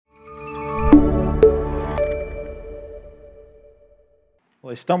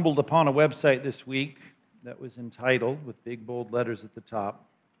Well, I stumbled upon a website this week that was entitled, with big bold letters at the top,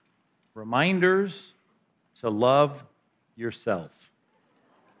 Reminders to Love Yourself.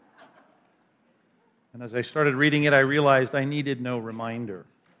 And as I started reading it, I realized I needed no reminder.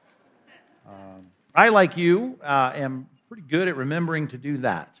 I, like you, am pretty good at remembering to do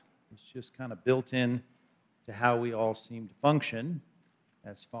that. It's just kind of built in to how we all seem to function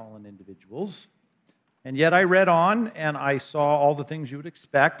as fallen individuals. And yet I read on and I saw all the things you would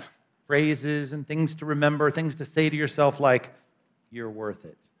expect, phrases and things to remember, things to say to yourself like, you're worth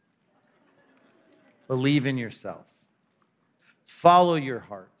it. Believe in yourself. Follow your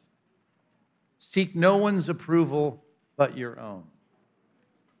heart. Seek no one's approval but your own.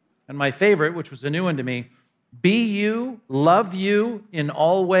 And my favorite, which was a new one to me, be you, love you in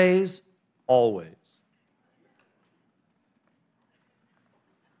all ways, always.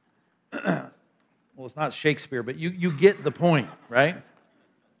 Well, it's not Shakespeare, but you get the point, right?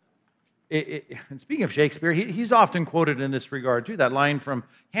 And speaking of Shakespeare, he's often quoted in this regard, too. That line from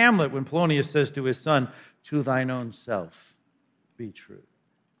Hamlet when Polonius says to his son, to thine own self be true.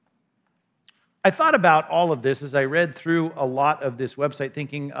 I thought about all of this as I read through a lot of this website,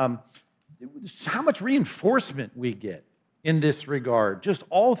 thinking how much reinforcement we get in this regard, just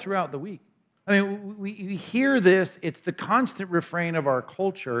all throughout the week. I mean, we hear this, it's the constant refrain of our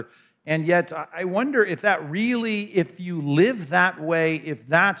culture, and yet I wonder if that really, if you live that way, if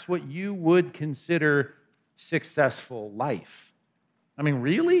that's what you would consider successful life. I mean,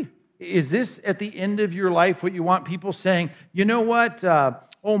 really? Is this at the end of your life what you want people saying, you know what,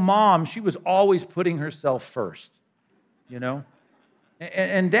 oh, Mom, she was always putting herself first, you know?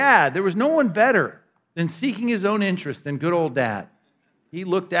 And Dad, there was no one better than seeking his own interest than good old Dad. He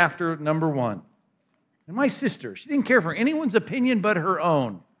looked after number one. And my sister, she didn't care for anyone's opinion but her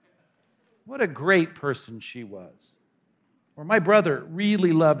own. What a great person she was. Or my brother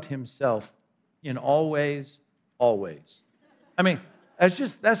really loved himself in all ways, always. I mean, that's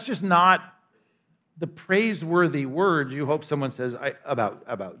just not the praiseworthy words you hope someone says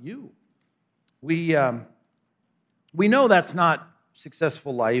about you. We know that's not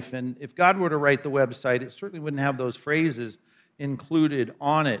successful life, and if God were to write the website, it certainly wouldn't have those phrases included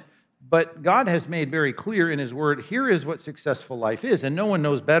on it. But God has made very clear in His Word, here is what successful life is, and no one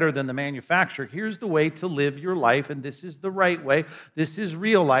knows better than the manufacturer. Here's the way to live your life, and this is the right way. This is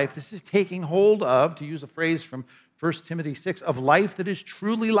real life. This is taking hold of, to use a phrase from 1 Timothy 6, of life that is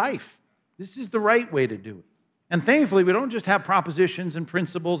truly life. This is the right way to do it. And thankfully, we don't just have propositions and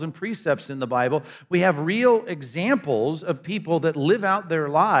principles and precepts in the Bible. We have real examples of people that live out their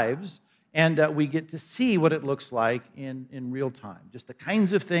lives, and we get to see what it looks like in real time. Just the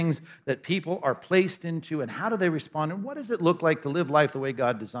kinds of things that people are placed into, and how do they respond, and what does it look like to live life the way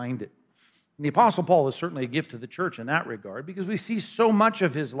God designed it. And the Apostle Paul is certainly a gift to the church in that regard, because we see so much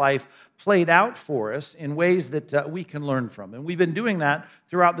of his life played out for us in ways that we can learn from. And we've been doing that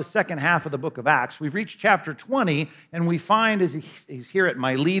throughout the second half of the book of Acts. We've reached chapter 20, and we find as he's here at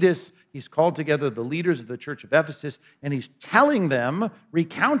Miletus, he's called together the leaders of the church of Ephesus, and he's telling them,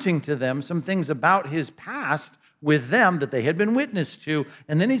 recounting to them some things about his past with them that they had been witness to,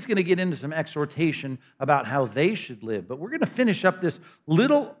 and then he's going to get into some exhortation about how they should live. But we're going to finish up this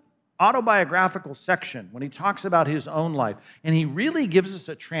little autobiographical section when he talks about his own life. And he really gives us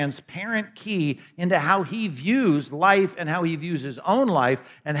a transparent key into how he views life and how he views his own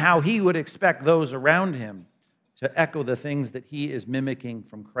life and how he would expect those around him to echo the things that he is mimicking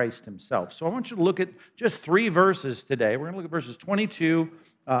from Christ himself. So I want you to look at just 3 verses today. We're going to look at verses 22,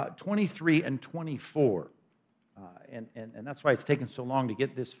 23, and 24. And that's why it's taken so long to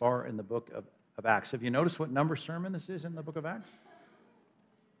get this far in the book of Acts. Have you noticed what number sermon this is in the book of Acts?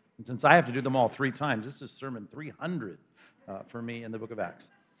 And since I have to do them all 3 times, this is sermon 300 for me in the book of Acts.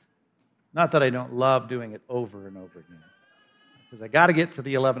 Not that I don't love doing it over and over again, because I got to get to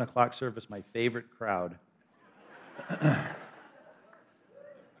the 11 o'clock service, my favorite crowd.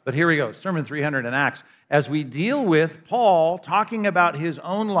 But here we go, sermon 300 in Acts, as we deal with Paul talking about his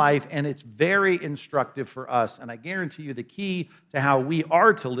own life, and it's very instructive for us. And I guarantee you the key to how we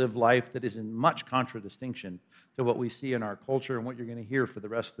are to live life that is in much contradistinction to what we see in our culture and what you're going to hear for the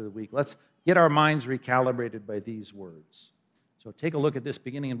rest of the week. Let's get our minds recalibrated by these words. So take a look at this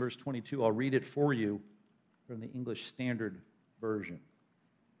beginning in verse 22. I'll read it for you from the English Standard Version.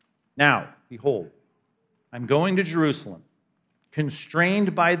 Now, behold, I'm going to Jerusalem,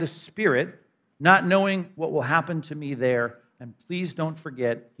 constrained by the Spirit, not knowing what will happen to me there. And please don't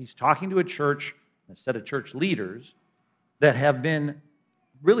forget, he's talking to a church, a set of church leaders that have been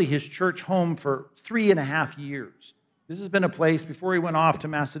really his church home for 3.5 years. This has been a place, before he went off to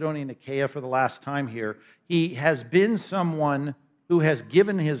Macedonia and Achaia for the last time here, he has been someone who has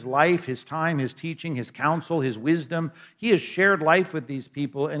given his life, his time, his teaching, his counsel, his wisdom. He has shared life with these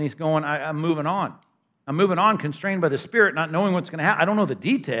people, and he's going, I'm moving on. I'm moving on, constrained by the Spirit, not knowing what's going to happen. I don't know the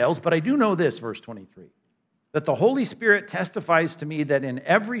details, but I do know this, verse 23, that the Holy Spirit testifies to me that in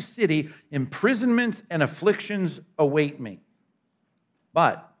every city, imprisonments and afflictions await me.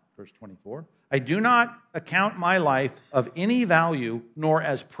 But, verse 24, I do not account my life of any value, nor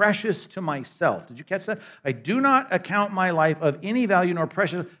as precious to myself. Did you catch that? I do not account my life of any value, nor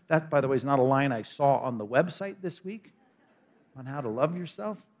precious. That, by the way, is not a line I saw on the website this week on how to love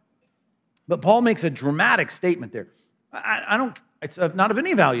yourself. But Paul makes a dramatic statement there. It's not of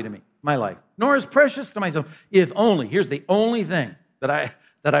any value to me, my life, nor as precious to myself, if only, here's the only thing that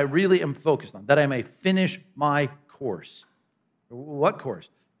I really am focused on, that I may finish my course. What course?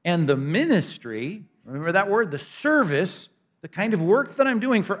 And the ministry, remember that word, the service, the kind of work that I'm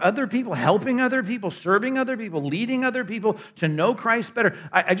doing for other people, helping other people, serving other people, leading other people to know Christ better.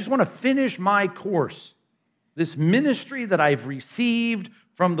 I just want to finish my course, this ministry that I've received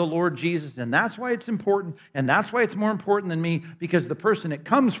from the Lord Jesus. And that's why it's important, and that's why it's more important than me, because the person it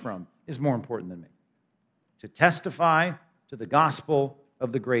comes from is more important than me. To testify to the gospel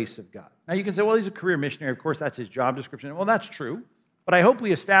of the grace of God. Now you can say, well, he's a career missionary. Of course, that's his job description. Well, that's true. But I hope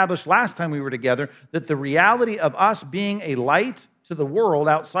we established last time we were together that the reality of us being a light to the world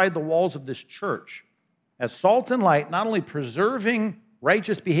outside the walls of this church, as salt and light, not only preserving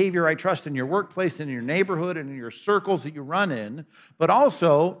righteous behavior, I trust, in your workplace, in your neighborhood, and in your circles that you run in, but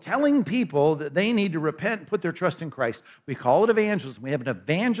also telling people that they need to repent and put their trust in Christ. We call it evangelism. We have an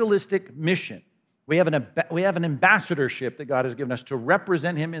evangelistic mission. We have an ambassadorship that God has given us to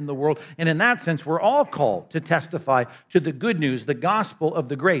represent him in the world. And in that sense, we're all called to testify to the good news, the gospel of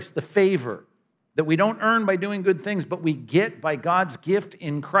the grace, the favor that we don't earn by doing good things, but we get by God's gift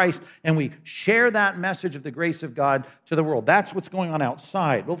in Christ. And we share that message of the grace of God to the world. That's what's going on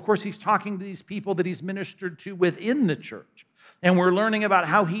outside. Well, of course, he's talking to these people that he's ministered to within the church. And we're learning about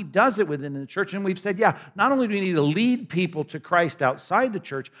how he does it within the church. And we've said, yeah, not only do we need to lead people to Christ outside the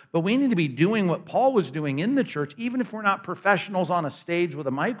church, but we need to be doing what Paul was doing in the church. Even if we're not professionals on a stage with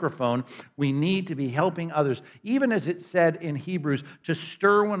a microphone, we need to be helping others, even as it said in Hebrews, to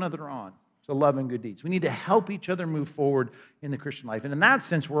stir one another on to love and good deeds. We need to help each other move forward in the Christian life. And in that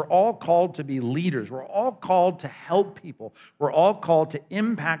sense, we're all called to be leaders. We're all called to help people. We're all called to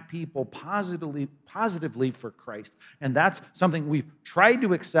impact people positively for Christ. And that's something we've tried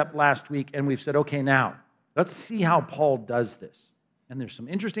to accept last week, and we've said, okay, now, let's see how Paul does this. And there's some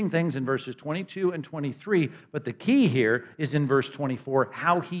interesting things in verses 22 and 23, but the key here is in verse 24,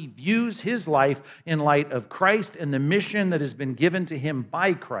 how he views his life in light of Christ and the mission that has been given to him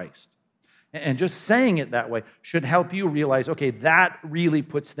by Christ. And just saying it that way should help you realize, okay, that really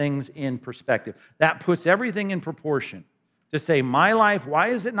puts things in perspective. That puts everything in proportion. To say, my life, why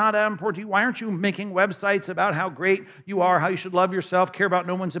is it not that important to you? Why aren't you making websites about how great you are, how you should love yourself, care about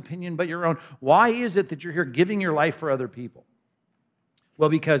no one's opinion but your own? Why is it that you're here giving your life for other people? Well,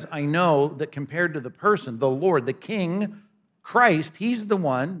 because I know that compared to the person, the Lord, the King, Christ, he's the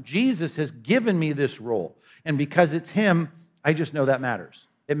one, Jesus has given me this role. And because it's him, I just know that matters.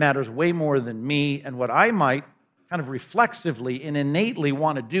 It matters way more than me and what I might kind of reflexively and innately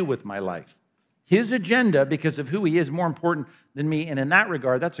want to do with my life. His agenda, because of who he is, more important than me. And in that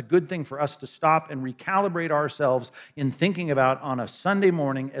regard, that's a good thing for us to stop and recalibrate ourselves in thinking about on a Sunday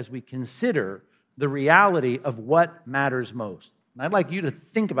morning as we consider the reality of what matters most. And I'd like you to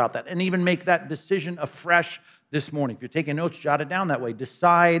think about that and even make that decision afresh this morning. If you're taking notes, jot it down that way.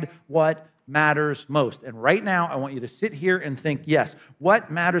 Decide what matters most. And right now, I want you to sit here and think, yes, what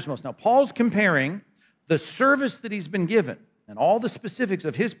matters most? Now, Paul's comparing the service that he's been given and all the specifics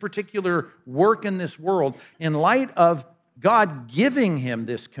of his particular work in this world in light of God giving him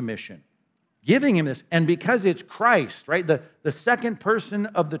this commission, giving him this. And because it's Christ, right, the second person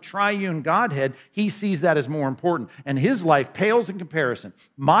of the triune Godhead, he sees that as more important. And his life pales in comparison.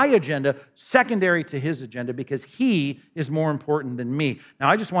 My agenda, secondary to his agenda, because he is more important than me. Now,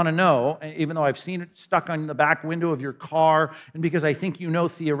 I just want to know, even though I've seen it stuck on the back window of your car, and because I think you know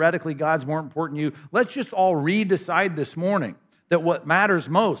theoretically God's more important to you, let's just all redecide this morning that what matters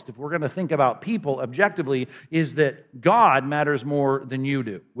most, if we're going to think about people objectively, is that God matters more than you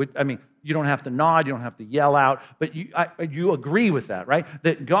do. I mean, you don't have to nod, you don't have to yell out, but you agree with that, right?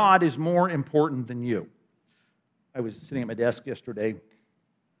 That God is more important than you. I was sitting at my desk yesterday,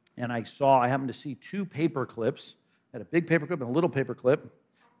 and I happened to see two paper clips. I had a big paper clip and a little paper clip,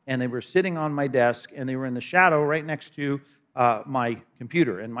 and they were sitting on my desk, and they were in the shadow right next to my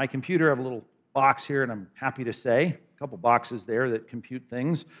computer. And my computer, I have a little box here, and I'm happy to say, couple boxes there that compute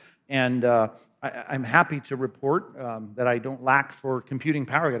things. And I'm happy to report that I don't lack for computing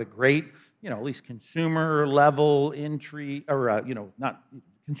power. I got a great, at least consumer level entry, or, not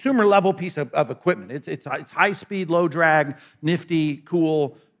consumer level piece of equipment. It's high speed, low drag, nifty,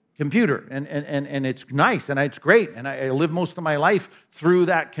 cool computer, and it's nice, and it's great, and I live most of my life through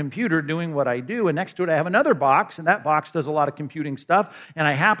that computer doing what I do, and next to it I have another box, and that box does a lot of computing stuff, and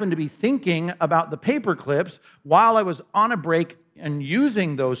I happen to be thinking about the paper clips while I was on a break and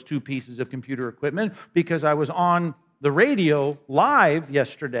using those two pieces of computer equipment because I was on the radio live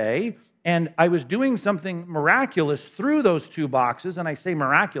yesterday, and I was doing something miraculous through those two boxes, and I say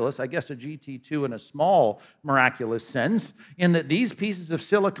miraculous, I guess a GT2 in a small miraculous sense, in that these pieces of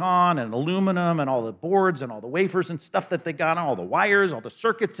silicon and aluminum and all the boards and all the wafers and stuff that they got on, all the wires, all the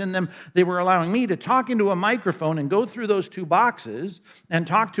circuits in them, they were allowing me to talk into a microphone and go through those two boxes and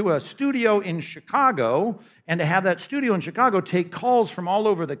talk to a studio in Chicago, and to have that studio in Chicago take calls from all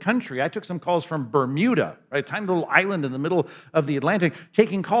over the country. I took some calls from Bermuda, right, a tiny little island in the middle of the Atlantic,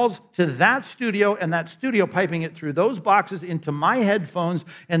 taking calls to that studio and that studio piping it through those boxes into my headphones,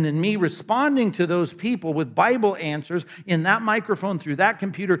 and then me responding to those people with Bible answers in that microphone through that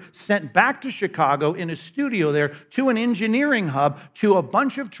computer, sent back to Chicago in a studio there to an engineering hub, to a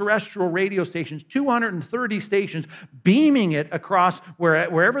bunch of terrestrial radio stations, 230 stations, beaming it across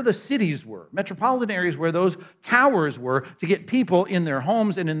wherever the cities were, metropolitan areas where those towers were, to get people in their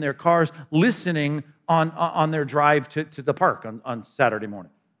homes and in their cars listening on their drive to the park on Saturday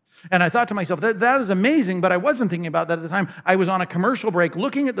morning. And I thought to myself, that is amazing, but I wasn't thinking about that at the time. I was on a commercial break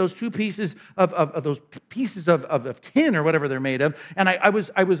looking at those two pieces of those pieces of tin or whatever they're made of, and I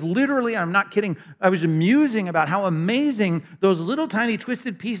was literally, I'm not kidding, I was musing about how amazing those little tiny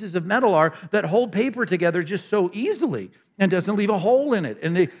twisted pieces of metal are that hold paper together just so easily and doesn't leave a hole in it.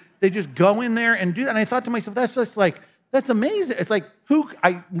 And they just go in there and do that. And I thought to myself, that's amazing. It's like,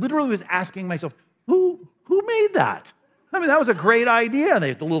 I literally was asking myself, who made that? I mean, that was a great idea. They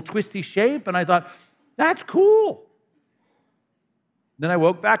had the little twisty shape, and I thought, that's cool. Then I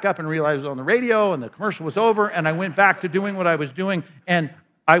woke back up and realized I was on the radio, and the commercial was over, and I went back to doing what I was doing, and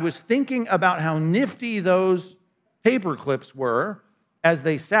I was thinking about how nifty those paper clips were as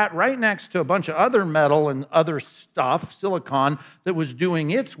they sat right next to a bunch of other metal and other stuff, silicon, that was doing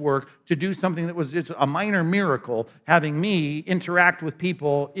its work to do something that was a minor miracle, having me interact with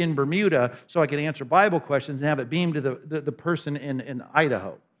people in Bermuda so I could answer Bible questions and have it beamed to the person in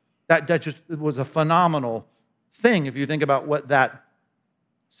Idaho. That just was a phenomenal thing if you think about what that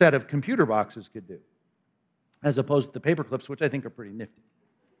set of computer boxes could do, as opposed to the paper clips, which I think are pretty nifty.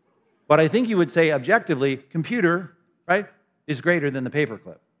 But I think you would say objectively, computer, right, is greater than the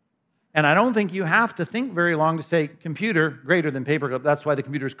paperclip. And I don't think you have to think very long to say computer greater than paperclip. That's why the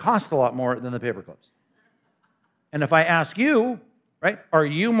computers cost a lot more than the paperclips. And if I ask you, right, are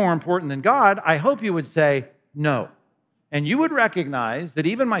you more important than God? I hope you would say no. And you would recognize that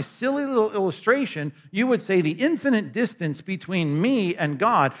even my silly little illustration, you would say the infinite distance between me and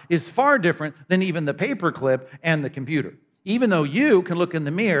God is far different than even the paperclip and the computer. Even though you can look in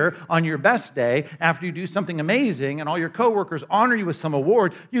the mirror on your best day after you do something amazing and all your coworkers honor you with some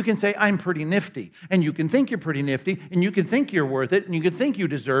award, you can say, I'm pretty nifty. And you can think you're pretty nifty, and you can think you're worth it, and you can think you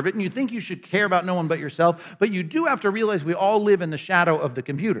deserve it, and you think you should care about no one but yourself. But you do have to realize we all live in the shadow of the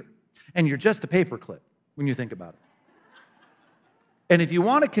computer. And you're just a paperclip when you think about it. And if you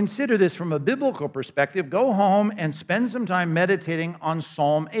want to consider this from a biblical perspective, go home and spend some time meditating on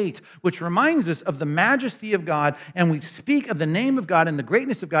Psalm 8, which reminds us of the majesty of God, and we speak of the name of God and the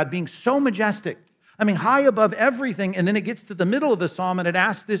greatness of God being so majestic. I mean, high above everything, and then it gets to the middle of the psalm, and it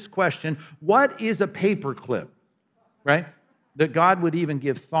asks this question, what is a paperclip, right? That God would even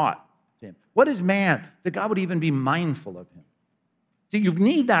give thought to him. What is man? That God would even be mindful of him. So you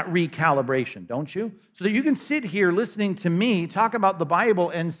need that recalibration, don't you? So that you can sit here listening to me talk about the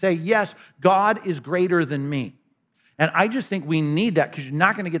Bible and say, yes, God is greater than me. And I just think we need that, because you're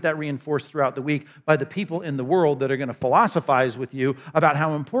not going to get that reinforced throughout the week by the people in the world that are going to philosophize with you about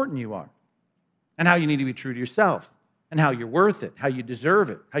how important you are and how you need to be true to yourself and how you're worth it, how you deserve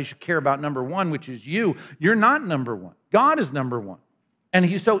it, how you should care about number one, which is you. You're not number one. God is number one. And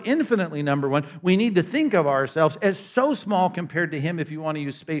he's so infinitely number one, we need to think of ourselves as so small compared to him, if you want to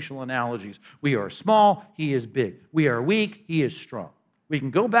use spatial analogies. We are small, he is big. We are weak, he is strong. We can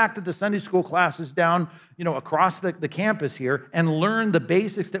go back to the Sunday school classes down, across the campus here and learn the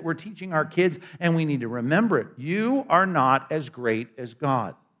basics that we're teaching our kids, and we need to remember it. You are not as great as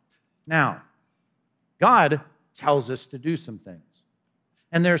God. Now, God tells us to do some things.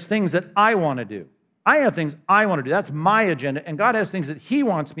 And there's things that I want to do. I have things I want to do. That's my agenda. And God has things that he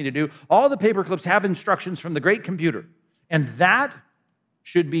wants me to do. All the paper clips have instructions from the great computer. And that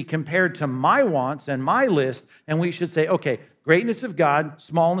should be compared to my wants and my list. And we should say, okay, greatness of God,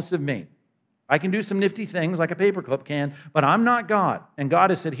 smallness of me. I can do some nifty things like a paperclip can, but I'm not God. And God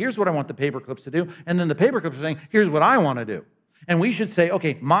has said, here's what I want the paperclips to do. And then the paperclips are saying, here's what I want to do. And we should say,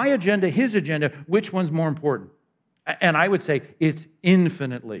 okay, my agenda, his agenda, which one's more important? And I would say it's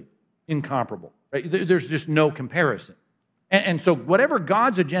infinitely incomparable. Right? There's just no comparison. And so whatever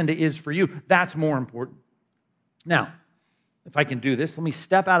God's agenda is for you, that's more important. Now, if I can do this, let me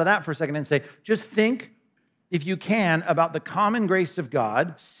step out of that for a second and say, just think, if you can, about the common grace of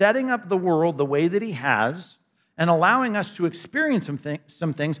God, setting up the world the way that he has, and allowing us to experience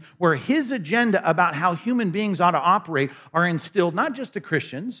some things where his agenda about how human beings ought to operate are instilled not just to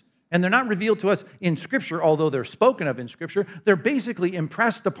Christians, and they're not revealed to us in Scripture, although they're spoken of in Scripture. They're basically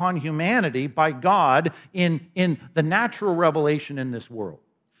impressed upon humanity by God in the natural revelation in this world.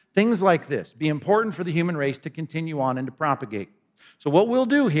 Things like this be important for the human race to continue on and to propagate. So what we'll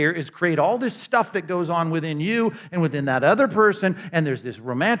do here is create all this stuff that goes on within you and within that other person, and there's this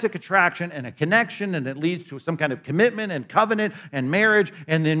romantic attraction and a connection, and it leads to some kind of commitment and covenant and marriage,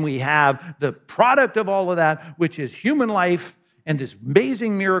 and then we have the product of all of that, which is human life, and this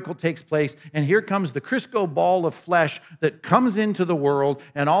amazing miracle takes place, and here comes the Crisco ball of flesh that comes into the world,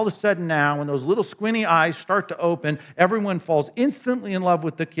 and all of a sudden now, when those little squinty eyes start to open, everyone falls instantly in love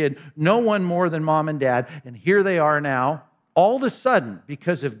with the kid, no one more than mom and dad, and here they are now, all of a sudden,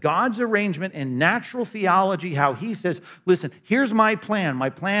 because of God's arrangement and natural theology, how he says, listen, here's my plan. My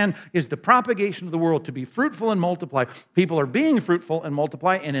plan is the propagation of the world to be fruitful and multiply. People are being fruitful and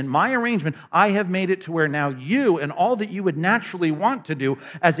multiply, and in my arrangement, I have made it to where now you and all that you would naturally want to do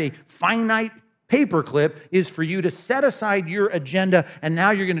as a finite paperclip is for you to set aside your agenda, and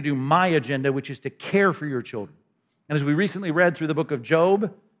now you're going to do my agenda, which is to care for your children. And as we recently read through the book of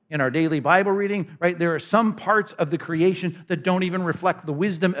Job, in our daily Bible reading, right, there are some parts of the creation that don't even reflect the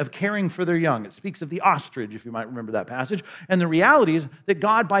wisdom of caring for their young. It speaks of the ostrich, if you might remember that passage. And the reality is that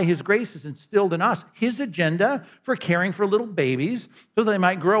God, by his grace, has instilled in us his agenda for caring for little babies so they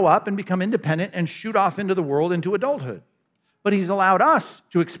might grow up and become independent and shoot off into the world, into adulthood. But he's allowed us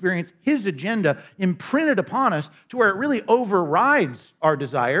to experience his agenda imprinted upon us to where it really overrides our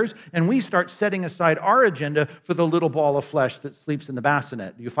desires, and we start setting aside our agenda for the little ball of flesh that sleeps in the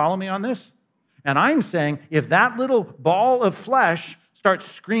bassinet. Do you follow me on this? And I'm saying if that little ball of flesh starts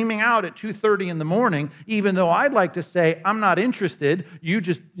screaming out at 2:30 in the morning, even though I'd like to say, I'm not interested, you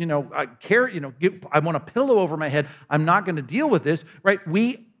just, I care, I want a pillow over my head, I'm not going to deal with this, right?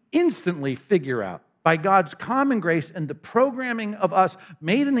 We instantly figure out, by God's common grace and the programming of us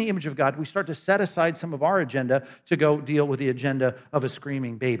made in the image of God, we start to set aside some of our agenda to go deal with the agenda of a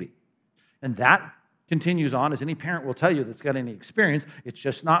screaming baby. And that continues on, as any parent will tell you that's got any experience. It's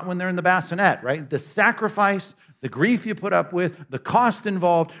just not when they're in the bassinet, right? The sacrifice, the grief you put up with, the cost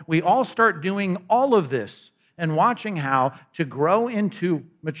involved, we all start doing all of this and watching how to grow into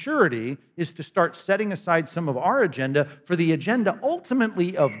maturity is to start setting aside some of our agenda for the agenda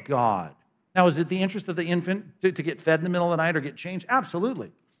ultimately of God. Now, is it the interest of the infant to get fed in the middle of the night or get changed?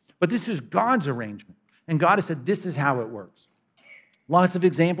 Absolutely. But this is God's arrangement. And God has said, this is how it works. Lots of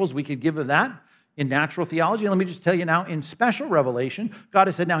examples we could give of that in natural theology. And let me just tell you now, in special revelation, God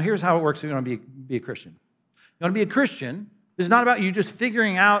has said, now here's how it works if you want to be a Christian. You want to be a Christian, this is not about you just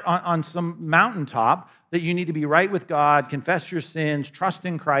figuring out on some mountaintop that you need to be right with God, confess your sins, trust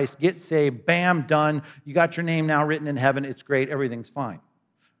in Christ, get saved, bam, done. You got your name now written in heaven. It's great. Everything's fine.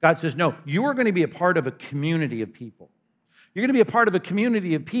 God says, no, you are going to be a part of a community of people. You're going to be a part of a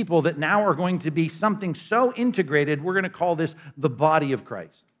community of people that now are going to be something so integrated, we're going to call this the body of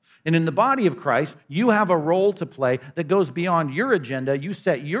Christ. And in the body of Christ, you have a role to play that goes beyond your agenda. You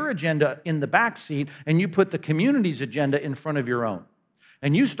set your agenda in the back seat, and you put the community's agenda in front of your own.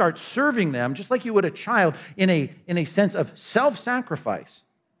 And you start serving them just like you would a child in a sense of self-sacrifice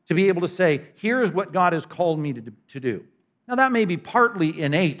to be able to say, here's what God has called me to do. Now, that may be partly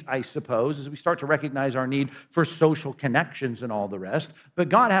innate, I suppose, as we start to recognize our need for social connections and all the rest. But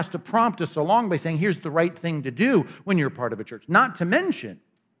God has to prompt us along by saying, here's the right thing to do when you're part of a church. Not to mention,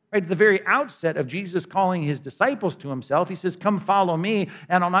 right, at the very outset of Jesus calling his disciples to himself, he says, come follow me,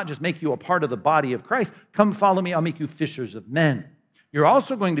 and I'll not just make you a part of the body of Christ. Come follow me, I'll make you fishers of men. You're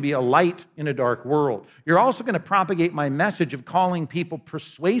also going to be a light in a dark world. You're also going to propagate my message of calling people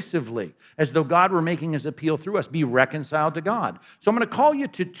persuasively, as though God were making his appeal through us, be reconciled to God. So I'm going to call you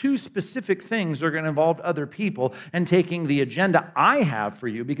to two specific things that are going to involve other people and taking the agenda I have for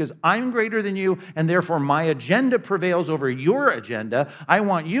you, because I'm greater than you, and therefore my agenda prevails over your agenda. I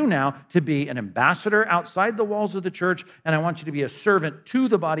want you now to be an ambassador outside the walls of the church, and I want you to be a servant to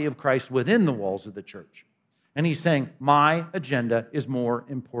the body of Christ within the walls of the church. And he's saying, my agenda is more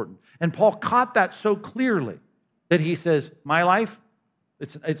important. And Paul caught that so clearly that he says, my life,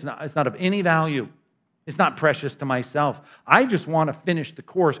 it's not of any value. It's not precious to myself. I just want to finish the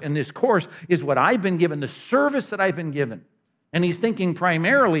course. And this course is what I've been given, the service that I've been given. And he's thinking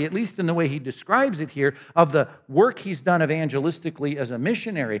primarily, at least in the way he describes it here, of the work he's done evangelistically as a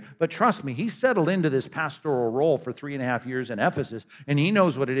missionary. But trust me, he's settled into this pastoral role for 3.5 years in Ephesus, and he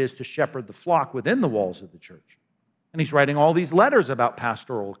knows what it is to shepherd the flock within the walls of the church. And he's writing all these letters about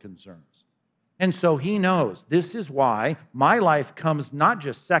pastoral concerns. And so he knows this is why my life comes not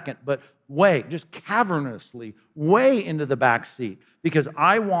just second, but way, just cavernously, way into the back seat, because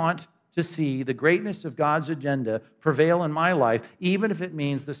I want to see the greatness of God's agenda prevail in my life, even if it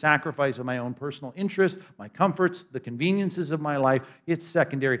means the sacrifice of my own personal interests, my comforts, the conveniences of my life. It's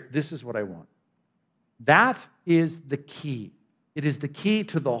secondary. This is what I want. That is the key. It is the key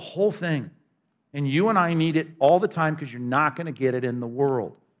to the whole thing. And you and I need it all the time, because you're not going to get it in the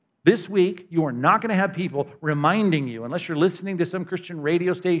world. This week, you are not going to have people reminding you, unless you're listening to some Christian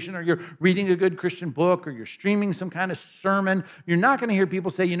radio station or you're reading a good Christian book or you're streaming some kind of sermon, you're not going to hear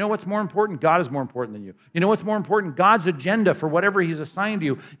people say, you know what's more important? God is more important than you. You know what's more important? God's agenda for whatever he's assigned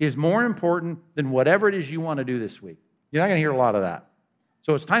you is more important than whatever it is you want to do this week. You're not going to hear a lot of that.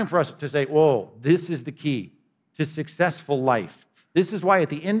 So it's time for us to say, whoa, this is the key to successful life. This is why at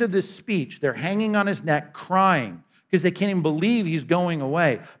the end of this speech, they're hanging on his neck crying, because they can't even believe he's going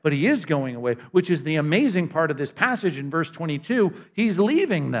away. But he is going away, which is the amazing part of this passage in verse 22. He's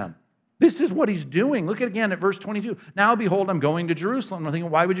leaving them. This is what he's doing. Look again at verse 22. Now, behold, I'm going to Jerusalem. I'm thinking,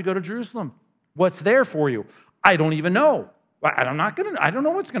 why would you go to Jerusalem? What's there for you? I don't even know. I don't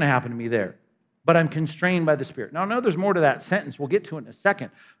know what's going to happen to me there. But I'm constrained by the Spirit. Now, I know there's more to that sentence. We'll get to it in a second.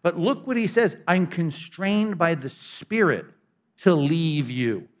 But look what he says. I'm constrained by the Spirit to leave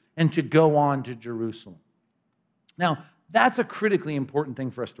you and to go on to Jerusalem. Now, that's a critically important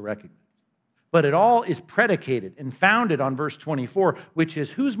thing for us to recognize. But it all is predicated and founded on verse 24, which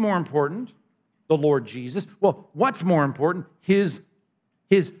is, who's more important? The Lord Jesus. Well, what's more important? His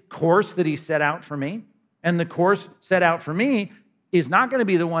course that he set out for me. And the course set out for me is not going to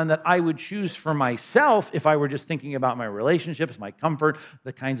be the one that I would choose for myself if I were just thinking about my relationships, my comfort,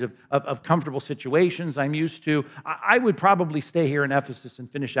 the kinds of comfortable situations I'm used to. I would probably stay here in Ephesus and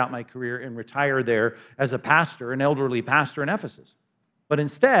finish out my career and retire there as a pastor, an elderly pastor in Ephesus. But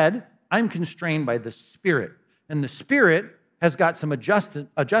instead, I'm constrained by the Spirit. And the Spirit has got some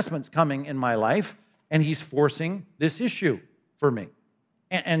adjustments coming in my life, and he's forcing this issue for me.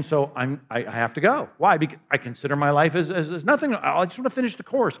 And so I have to go. Why? Because I consider my life as nothing. I just want to finish the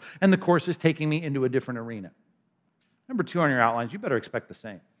course. And the course is taking me into a different arena. Number 2 on your outlines, you better expect the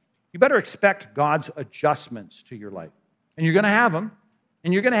same. You better expect God's adjustments to your life. And you're going to have them.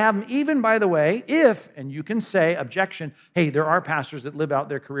 And you're going to have them even, by the way, if, and you can say, objection, hey, there are pastors that live out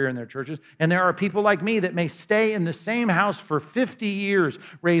their career in their churches, and there are people like me that may stay in the same house for 50 years,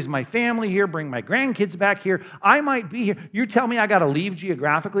 raise my family here, bring my grandkids back here. I might be here. You tell me I got to leave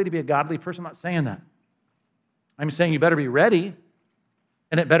geographically to be a godly person? I'm not saying that. I'm saying you better be ready,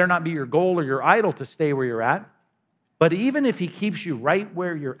 and it better not be your goal or your idol to stay where you're at. But even if he keeps you right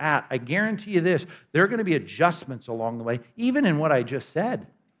where you're at, I guarantee you this, there are going to be adjustments along the way, even in what I just said.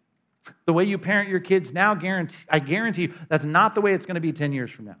 The way you parent your kids now, I guarantee you, that's not the way it's going to be 10 years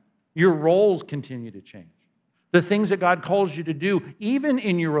from now. Your roles continue to change. The things that God calls you to do, even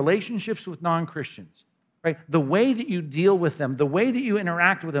in your relationships with non-Christians, right? The way that you deal with them, the way that you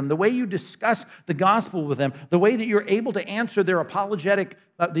interact with them, the way you discuss the gospel with them, the way that you're able to answer their apologetic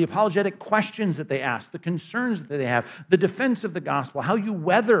questions that they ask, the concerns that they have, the defense of the gospel, how you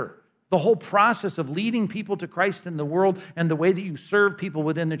weather the whole process of leading people to Christ in the world, and the way that you serve people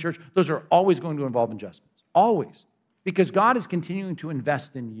within the church, those are always going to involve adjustments. Always. Because God is continuing to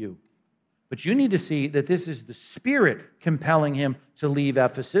invest in you. But you need to see that this is the Spirit compelling him to leave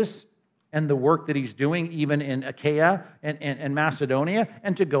Ephesus and the work that he's doing even in Achaia and Macedonia,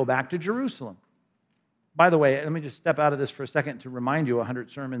 and to go back to Jerusalem. By the way, let me just step out of this for a second to remind you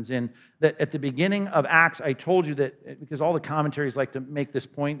 100 sermons in that at the beginning of Acts, I told you that because all the commentaries like to make this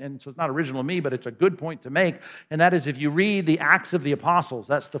point, and so it's not original to me, but it's a good point to make, and that is if you read the Acts of the Apostles,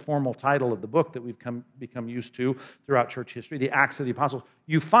 that's the formal title of the book that we've become used to throughout church history, the Acts of the Apostles,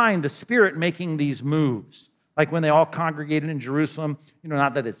 you find the Spirit making these moves. Like when they all congregated in Jerusalem,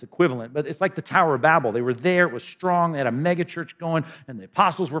 not that it's equivalent, but it's like the Tower of Babel. They were there, it was strong, they had a mega church going, and the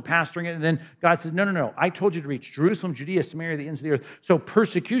apostles were pastoring it, and then God says, no, I told you to reach Jerusalem, Judea, Samaria, the ends of the earth. So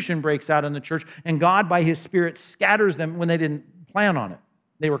persecution breaks out in the church, and God, by his Spirit, scatters them when they didn't plan on it.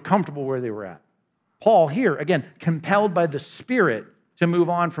 They were comfortable where they were at. Paul here, again, compelled by the Spirit to move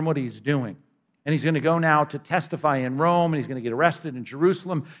on from what he's doing. And he's going to go now to testify in Rome, and he's going to get arrested in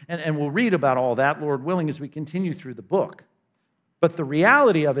Jerusalem. And we'll read about all that, Lord willing, as we continue through the book. But the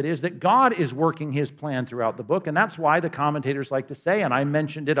reality of it is that God is working his plan throughout the book, and that's why the commentators like to say, and I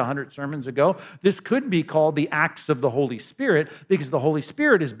mentioned it 100 sermons ago, this could be called the Acts of the Holy Spirit, because the Holy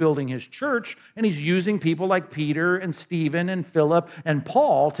Spirit is building his church, and he's using people like Peter and Stephen and Philip and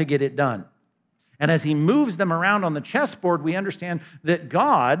Paul to get it done. And as he moves them around on the chessboard, we understand that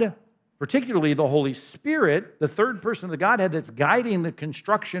God, particularly the Holy Spirit, the third person of the Godhead that's guiding the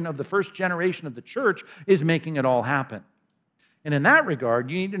construction of the first generation of the church, is making it all happen. And in that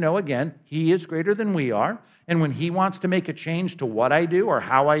regard, you need to know, again, he is greater than we are. And when he wants to make a change to what I do or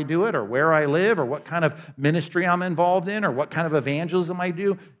how I do it or where I live or what kind of ministry I'm involved in or what kind of evangelism I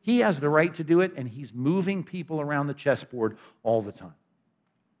do, he has the right to do it, and he's moving people around the chessboard all the time.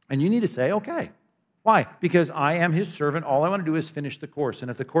 And you need to say, okay. Why? Because I am his servant. All I want to do is finish the course.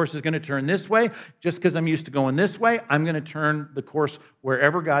 And if the course is going to turn this way, just because I'm used to going this way, I'm going to turn the course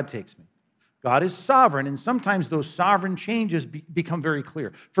wherever God takes me. God is sovereign, and sometimes those sovereign changes become very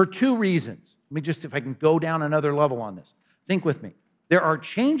clear for two reasons. Let me just, if I can go down another level on this. Think with me. There are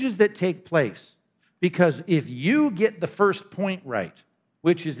changes that take place because if you get the first point right,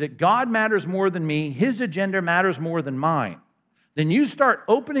 which is that God matters more than me, his agenda matters more than mine, then you start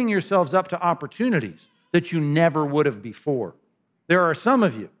opening yourselves up to opportunities that you never would have before. There are some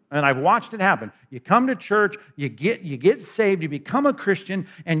of you, and I've watched it happen. You come to church, you get saved, you become a Christian,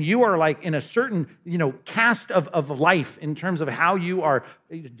 and you are like in a certain, cast of life in terms of how you are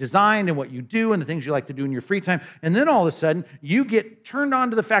designed and what you do and the things you like to do in your free time. And then all of a sudden, you get turned on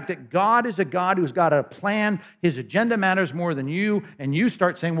to the fact that God is a God who's got a plan. His agenda matters more than you. And you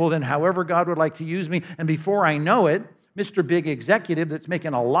start saying, well, then however God would like to use me. And before I know it, Mr. Big Executive that's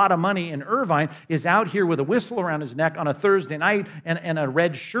making a lot of money in Irvine is out here with a whistle around his neck on a Thursday night and a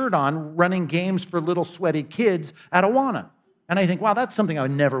red shirt on running games for little sweaty kids at Awana. And I think, wow, that's something I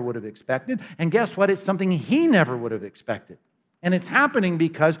never would have expected. And guess what? It's something he never would have expected. And it's happening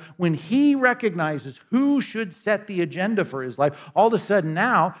because when he recognizes who should set the agenda for his life, all of a sudden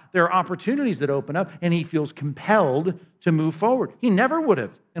now there are opportunities that open up and he feels compelled to move forward. He never would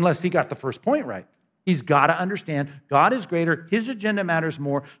have unless he got the first point right. He's got to understand God is greater, his agenda matters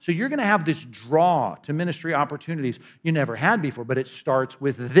more, so you're going to have this draw to ministry opportunities you never had before, but it starts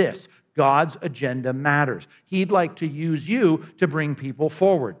with this. God's agenda matters. He'd like to use you to bring people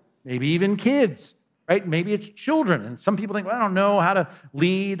forward, maybe even kids, right? Maybe it's children, and some people think, well, I don't know how to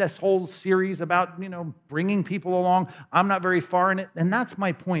lead this whole series about, bringing people along. I'm not very far in it, and that's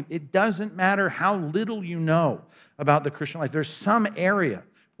my point. It doesn't matter how little you know about the Christian life. There's some area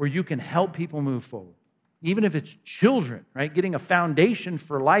where you can help people move forward. Even if it's children, right? Getting a foundation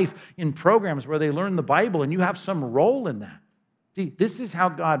for life in programs where they learn the Bible and you have some role in that. See, this is how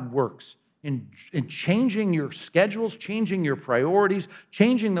God works in changing your schedules, changing your priorities,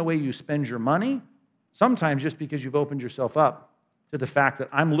 changing the way you spend your money, sometimes just because you've opened yourself up to the fact that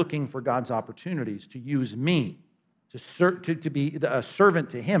I'm looking for God's opportunities to use me, to be a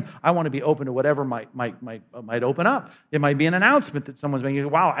servant to him. I want to be open to whatever might open up. It might be an announcement that someone's making.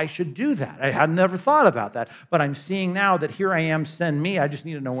 Wow, I should do that. I had never thought about that. But I'm seeing now that here I am, send me. I just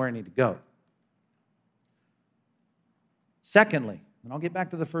need to know where I need to go. Secondly, and I'll get back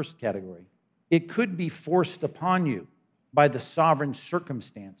to the first category, it could be forced upon you by the sovereign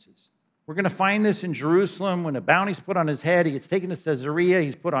circumstances. We're going to find this in Jerusalem when a bounty's put on his head. He gets taken to Caesarea.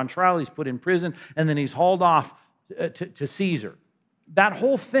 He's put on trial. He's put in prison. And then he's hauled off to Caesar. That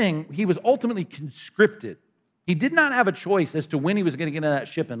whole thing, he was ultimately conscripted. He did not have a choice as to when he was going to get in that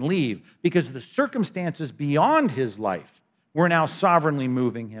ship and leave because the circumstances beyond his life were now sovereignly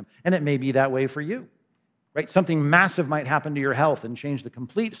moving him. And it may be that way for you, right? Something massive might happen to your health and change the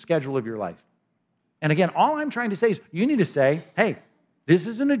complete schedule of your life. And again, all I'm trying to say is you need to say, hey, this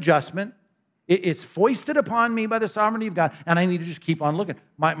is an adjustment. It's foisted upon me by the sovereignty of God, and I need to just keep on looking.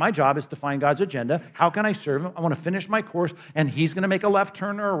 My job is to find God's agenda. How can I serve him? I want to finish my course, and he's going to make a left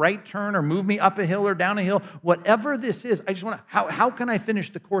turn or a right turn or move me up a hill or down a hill. Whatever this is, I just want to, how can I finish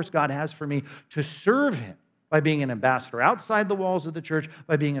the course God has for me to serve him? By being an ambassador outside the walls of the church,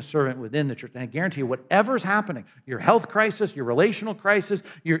 by being a servant within the church. And I guarantee you, whatever's happening, your health crisis, your relational crisis,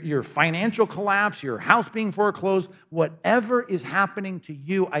 your financial collapse, your house being foreclosed, whatever is happening to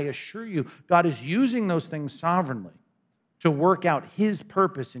you, I assure you, God is using those things sovereignly to work out his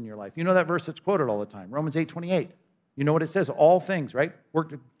purpose in your life. You know that verse that's quoted all the time, Romans 8:28. You know what it says? All things, right?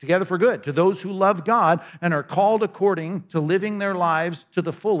 Work together for good to those who love God and are called according to living their lives to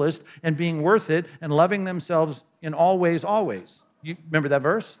the fullest and being worth it and loving themselves in all ways, always. You remember that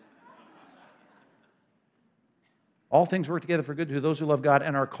verse? All things work together for good to those who love God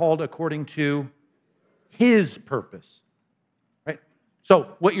and are called according to his purpose, right?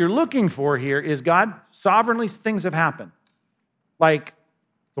 So what you're looking for here is God, sovereignly things have happened, like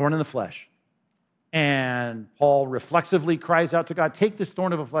thorn in the flesh. And Paul reflexively cries out to God, take this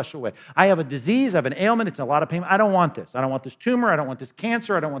thorn of the flesh away. I have a disease, I have an ailment, it's a lot of pain. I don't want this. I don't want this tumor, I don't want this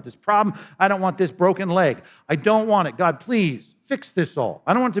cancer, I don't want this problem, I don't want this broken leg. I don't want it. God, please fix this all.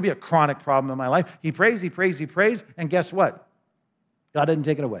 I don't want it to be a chronic problem in my life. He prays, and guess what? God didn't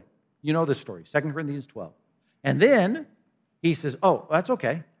take it away. You know this story, 2 Corinthians 12. And then he says, oh, that's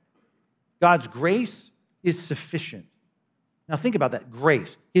okay. God's grace is sufficient. Now think about that,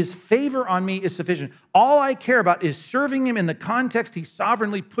 grace. His favor on me is sufficient. All I care about is serving him in the context he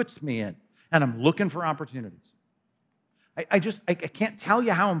sovereignly puts me in, and I'm looking for opportunities. I can't tell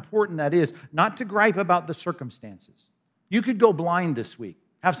you how important that is, not to gripe about the circumstances. You could go blind this week,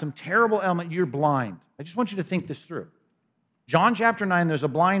 have some terrible ailment, you're blind. I just want you to think this through. John chapter 9, there's a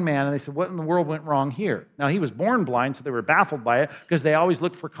blind man, and they said, what in the world went wrong here? Now, he was born blind, so they were baffled by it, because they always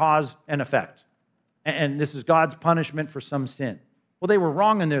look for cause and effect. And this is God's punishment for some sin. Well, they were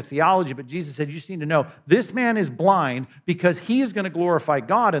wrong in their theology, but Jesus said, you just need to know, this man is blind because he is going to glorify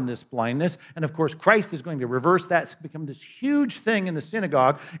God in this blindness. And of course, Christ is going to reverse that. It's become this huge thing in the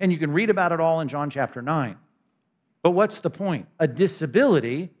synagogue, and you can read about it all in John chapter 9. But what's the point? A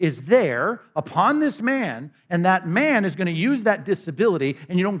disability is there upon this man, and that man is going to use that disability,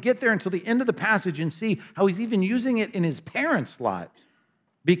 and you don't get there until the end of the passage and see how he's even using it in his parents' lives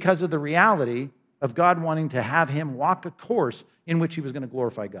because of the reality of God wanting to have him walk a course in which he was going to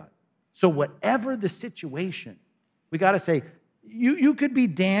glorify God. So whatever the situation, we got to say, you could be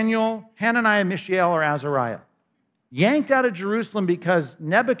Daniel, Hananiah, Mishael, or Azariah, yanked out of Jerusalem because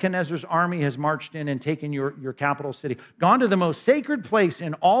Nebuchadnezzar's army has marched in and taken your capital city, gone to the most sacred place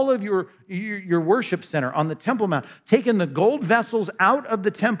in all of your worship center on the Temple Mount, taken the gold vessels out of the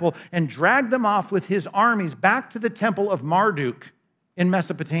temple and dragged them off with his armies back to the temple of Marduk in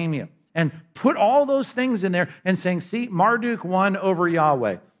Mesopotamia. And put all those things in there and saying, see, Marduk won over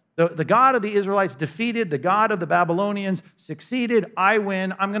Yahweh. The God of the Israelites defeated, the God of the Babylonians succeeded. I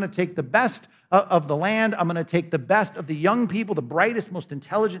win. I'm going to take the best of the land. I'm going to take the best of the young people, the brightest, most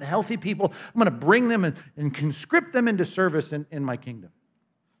intelligent, healthy people. I'm going to bring them and conscript them into service in my kingdom.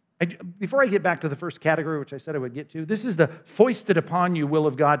 Before I get back to the first category, which I said I would get to, this is the foisted upon you will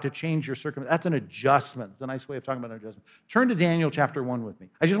of God to change your circumstance. That's an adjustment. It's a nice way of talking about an adjustment. Turn to Daniel chapter 1 with me.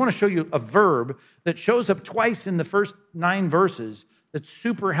 I just want to show you a verb that shows up twice in the first 9 verses that's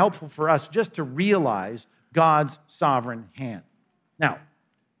super helpful for us just to realize God's sovereign hand. Now,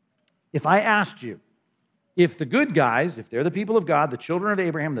 if I asked you, if the good guys, if they're the people of God, the children of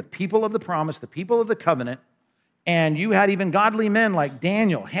Abraham, the people of the promise, the people of the covenant, and you had even godly men like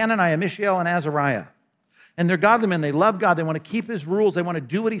Daniel, Hananiah, Mishael, and Azariah. And they're godly men. They love God. They want to keep his rules. They want to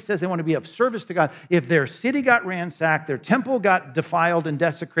do what he says. They want to be of service to God. If their city got ransacked, their temple got defiled and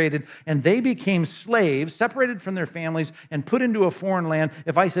desecrated, and they became slaves, separated from their families, and put into a foreign land,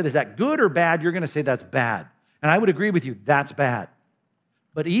 if I said, is that good or bad? You're going to say that's bad. And I would agree with you, that's bad.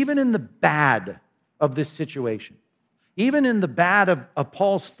 But even in the bad of this situation, even in the bad of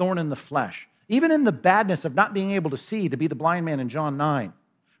Paul's thorn in the flesh, even in the badness of not being able to see, to be the blind man in John 9,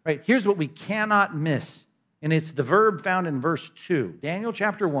 right? Here's what we cannot miss, and it's the verb found in verse 2. Daniel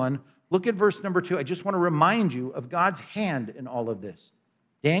chapter 1, look at verse number 2. I just want to remind you of God's hand in all of this.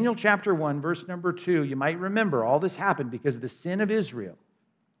 Daniel chapter 1, verse number 2, you might remember all this happened because of the sin of Israel.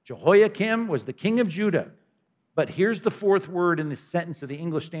 Jehoiakim was the king of Judah. But here's the fourth word in the sentence of the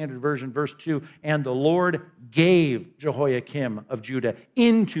English Standard Version, verse 2, and the Lord gave Jehoiakim of Judah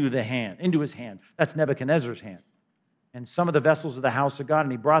into his hand. That's Nebuchadnezzar's hand. And some of the vessels of the house of God,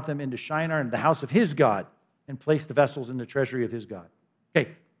 and he brought them into Shinar, into the house of his God, and placed the vessels in the treasury of his God.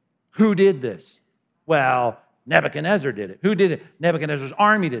 Okay, who did this? Well, Nebuchadnezzar did it. Who did it? Nebuchadnezzar's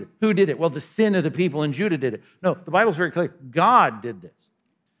army did it. Who did it? Well, the sin of the people in Judah did it. No, the Bible's very clear. God did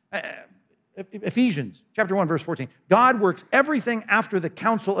this. Ephesians chapter 1, verse 14. God works everything after the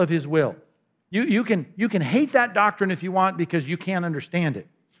counsel of his will. You can hate that doctrine if you want because you can't understand it.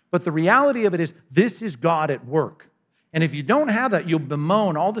 But the reality of it is this is God at work. And if you don't have that, you'll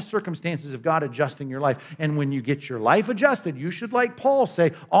bemoan all the circumstances of God adjusting your life. And when you get your life adjusted, you should, like Paul,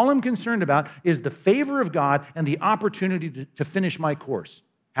 say, all I'm concerned about is the favor of God and the opportunity to finish my course.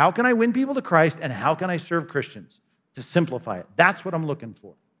 How can I win people to Christ and how can I serve Christians? To simplify it. That's what I'm looking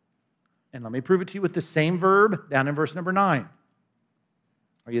for. And let me prove it to you with the same verb down in verse number 9.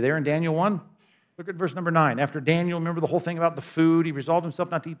 Are you there in Daniel 1? Look at verse number 9. After Daniel, remember the whole thing about the food. He resolved himself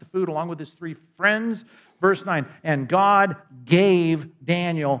not to eat the food along with his 3 friends. Verse 9. And God gave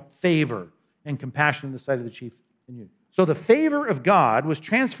Daniel favor and compassion in the sight of the chief and eunuch. So the favor of God was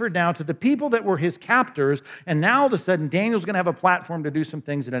transferred now to the people that were his captors. And now all of a sudden, Daniel's going to have a platform to do some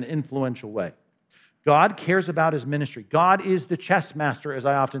things in an influential way. God cares about his ministry. God is the chess master, as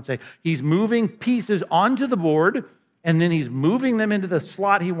I often say. He's moving pieces onto the board, and then he's moving them into the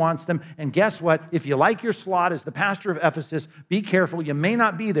slot he wants them. And guess what? If you like your slot as the pastor of Ephesus, be careful. You may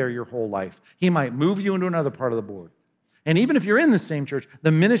not be there your whole life. He might move you into another part of the board. And even if you're in the same church, the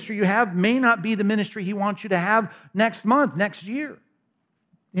ministry you have may not be the ministry he wants you to have next month, next year.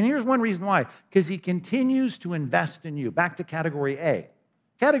 And here's one reason why. Because he continues to invest in you. Back to category A.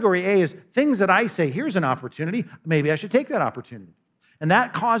 Category A is things that I say, here's an opportunity. Maybe I should take that opportunity. And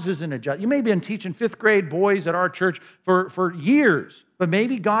that causes an adjustment. You may have been teaching 5th grade boys at our church for years, but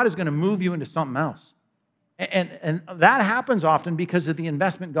maybe God is going to move you into something else. And that happens often because of the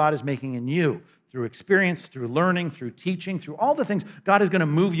investment God is making in you through experience, through learning, through teaching, through all the things. God is going to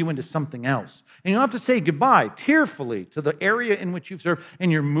move you into something else. And you'll have to say goodbye tearfully to the area in which you've served,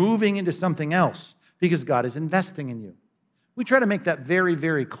 and you're moving into something else because God is investing in you. We try to make that very,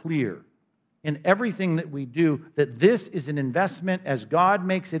 very clear in everything that we do, that this is an investment as God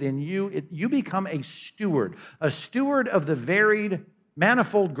makes it in you. You become a steward of the varied,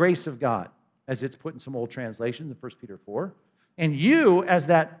 manifold grace of God, as it's put in some old translations in 1 Peter 4. And you, as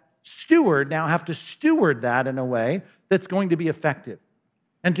that steward, now have to steward that in a way that's going to be effective.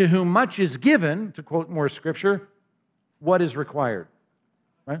 And to whom much is given, to quote more scripture, what is required?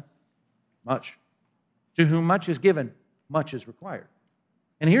 Right? Much. To whom much is given, much is required.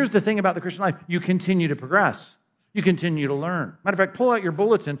 And here's the thing about the Christian life. You continue to progress. You continue to learn. Matter of fact, pull out your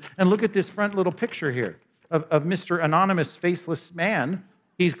bulletin and look at this front little picture here of Mr. Anonymous Faceless Man.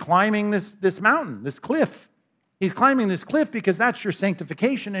 He's climbing this mountain, this cliff. He's climbing this cliff because that's your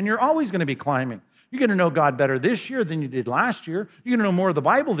sanctification, and you're always going to be climbing. You're going to know God better this year than you did last year. You're going to know more of the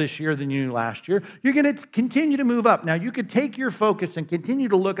Bible this year than you knew last year. You're going to continue to move up. Now, you could take your focus and continue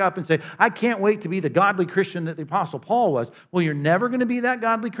to look up and say, I can't wait to be the godly Christian that the Apostle Paul was. Well, you're never going to be that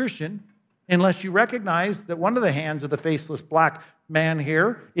godly Christian unless you recognize that one of the hands of the faceless black man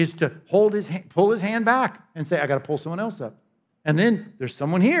here is to pull his hand back and say, I got to pull someone else up. And then there's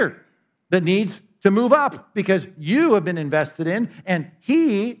someone here that needs to move up because you have been invested in, and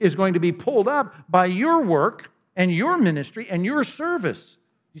he is going to be pulled up by your work and your ministry and your service.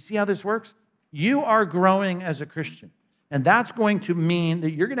 You see how this works? You are growing as a Christian, and that's going to mean that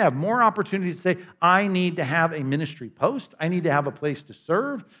you're going to have more opportunities to say, I need to have a ministry post. I need to have a place to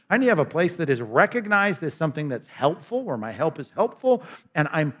serve. I need to have a place that is recognized as something that's helpful, where my help is helpful, and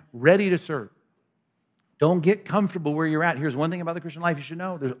I'm ready to serve. Don't get comfortable where you're at. Here's one thing about the Christian life you should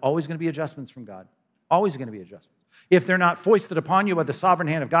know. There's always going to be adjustments from God. Always going to be adjustments. If they're not foisted upon you by the sovereign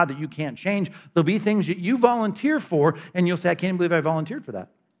hand of God that you can't change, there'll be things that you volunteer for, and you'll say, I can't believe I volunteered for that.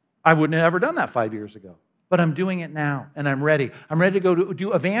 I wouldn't have ever done that 5 years ago. But I'm doing it now, and I'm ready. I'm ready to go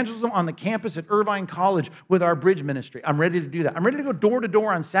do evangelism on the campus at Irvine College with our bridge ministry. I'm ready to do that. I'm ready to go door to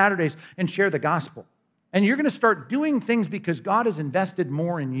door on Saturdays and share the gospel. And you're going to start doing things because God has invested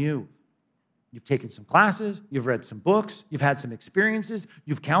more in you. You've taken some classes, you've read some books, you've had some experiences,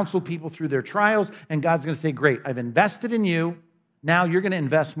 you've counseled people through their trials, and God's going to say, great, I've invested in you. Now you're going to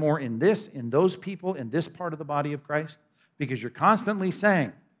invest more in this, in those people, in this part of the body of Christ, because you're constantly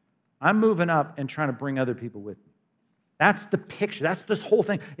saying, I'm moving up and trying to bring other people with me. That's the picture. That's this whole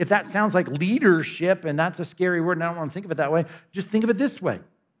thing. If that sounds like leadership, and that's a scary word, and I don't want to think of it that way, just think of it this way.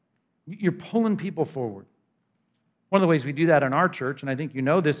 You're pulling people forward. One of the ways we do that in our church, and I think you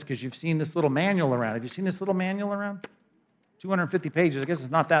know this because you've seen this little manual around. Have you seen this little manual around? 250 pages. I guess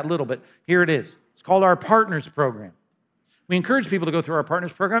it's not that little, but here it is. It's called our Partners Program. We encourage people to go through our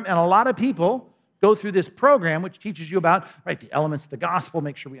Partners Program, and a lot of people go through this program, which teaches you about, right, the elements of the gospel,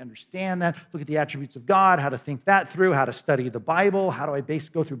 make sure we understand that, look at the attributes of God, how to think that through, how to study the Bible, how do I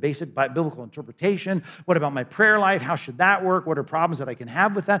go through basic biblical interpretation, what about my prayer life, how should that work, what are problems that I can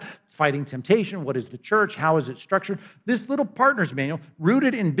have with that, fighting temptation, what is the church, how is it structured? This little partner's manual,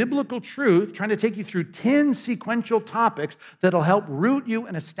 rooted in biblical truth, trying to take you through 10 sequential topics that'll help root you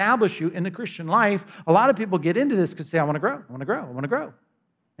and establish you in the Christian life. A lot of people get into this because they say, I want to grow, I want to grow, I want to grow.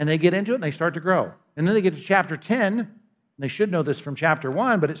 And they get into it and they start to grow. And then they get to chapter 10, and they should know this from chapter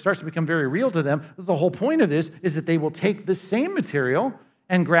 1, but it starts to become very real to them. The whole point of this is that they will take the same material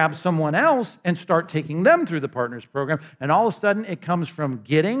and grab someone else and start taking them through the Partners Program. And all of a sudden, it comes from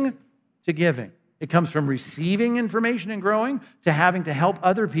getting to giving. It comes from receiving information and growing to having to help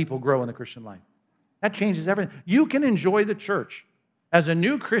other people grow in the Christian life. That changes everything. You can enjoy the church as a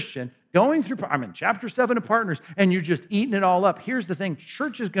new Christian going through, I'm in chapter 7 of Partners, and you're just eating it all up. Here's the thing,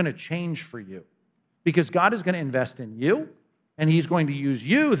 church is going to change for you because God is going to invest in you, and he's going to use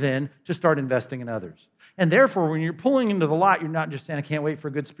you then to start investing in others. And therefore, when you're pulling into the lot, you're not just saying, I can't wait for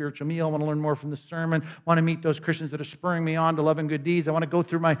a good spiritual meal, I want to learn more from the sermon, I want to meet those Christians that are spurring me on to love and good deeds, I want to go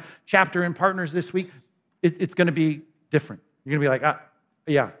through my chapter in Partners this week. It's going to be different. You're going to be like,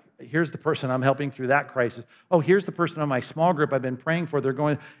 yeah, here's the person I'm helping through that crisis. Oh, here's the person on my small group I've been praying for. They're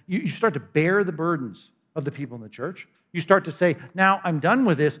going, you start to bear the burdens of the people in the church. You start to say, now I'm done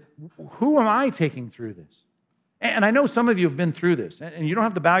with this. Who am I taking through this? And I know some of you have been through this, and you don't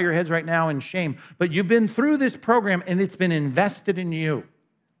have to bow your heads right now in shame, but you've been through this program, and it's been invested in you.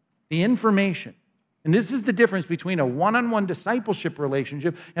 The information. And this is the difference between a one-on-one discipleship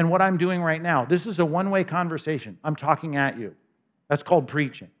relationship and what I'm doing right now. This is a one-way conversation. I'm talking at you. That's called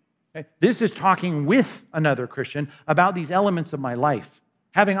preaching. Okay? This is talking with another Christian about these elements of my life,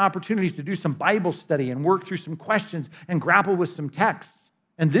 having opportunities to do some Bible study and work through some questions and grapple with some texts.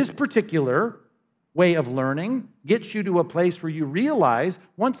 And this particular way of learning gets you to a place where you realize,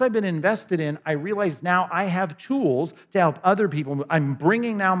 once I've been invested in, I realize now I have tools to help other people. I'm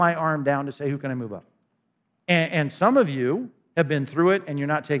bringing now my arm down to say, who can I move up? And some of you have been through it, and you're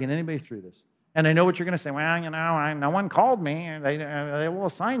not taking anybody through this. And I know what you're going to say. Well, no one called me. They will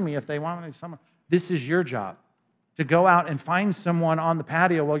assign me if they want me. This is your job, to go out and find someone on the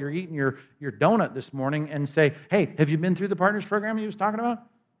patio while you're eating your donut this morning and say, hey, have you been through the Partners Program he was talking about?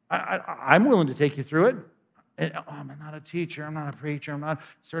 I'm willing to take you through it. I'm not a teacher. I'm not a preacher. I'm not a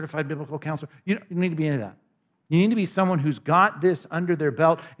certified biblical counselor. You need to be into that. You need to be someone who's got this under their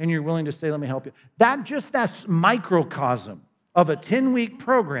belt, and you're willing to say, let me help you. That microcosm of a 10-week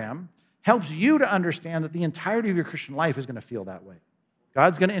program helps you to understand that the entirety of your Christian life is going to feel that way.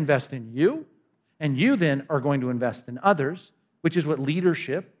 God's going to invest in you, and you then are going to invest in others, which is what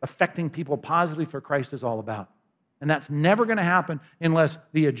leadership, affecting people positively for Christ, is all about. And that's never going to happen unless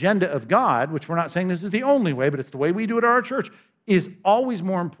the agenda of God, which we're not saying this is the only way, but it's the way we do it at our church, is always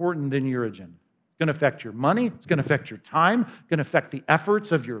more important than your agenda. It's going to affect your money. It's going to affect your time. It's going to affect the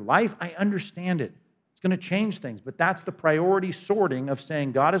efforts of your life. I understand it. It's going to change things, but that's the priority sorting of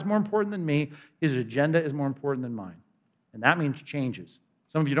saying God is more important than me, his agenda is more important than mine. And that means changes.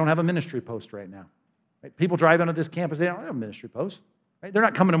 Some of you don't have a ministry post right now. Right? People drive onto this campus, they don't have a ministry post. Right? They're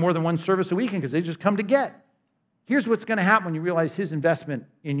not coming to more than one service a weekend because they just come to get. Here's what's going to happen when you realize his investment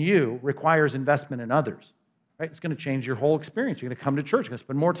in you requires investment in others. Right? It's going to change your whole experience. You're going to come to church. You're going to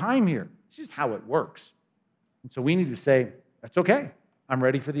spend more time here. It's just how it works. And so we need to say, that's okay. I'm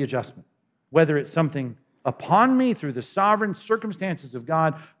ready for the adjustment. Whether it's something upon me through the sovereign circumstances of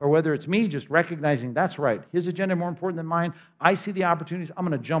God, or whether it's me just recognizing that's right, his agenda is more important than mine. I see the opportunities. I'm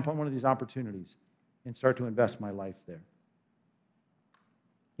going to jump on one of these opportunities and start to invest my life there.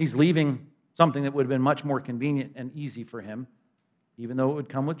 He's leaving something that would have been much more convenient and easy for him, even though it would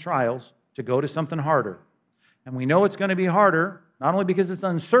come with trials, to go to something harder. And we know it's going to be harder, not only because it's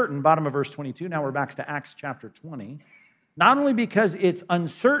uncertain, bottom of verse 22, now we're back to Acts chapter 20, not only because it's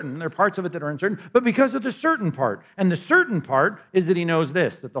uncertain, there are parts of it that are uncertain, but because of the certain part. And the certain part is that he knows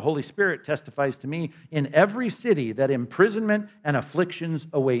this, that the Holy Spirit testifies to me in every city that imprisonment and afflictions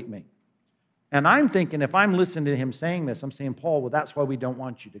await me. And I'm thinking, if I'm listening to him saying this, I'm saying, Paul, well, that's why we don't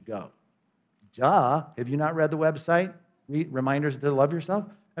want you to go. Duh. Have you not read the website? Reminders to love yourself?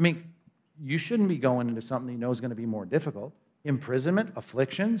 I mean, you shouldn't be going into something you know is going to be more difficult. Imprisonment,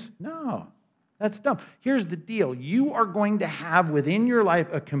 afflictions? No. That's dumb. Here's the deal. You are going to have within your life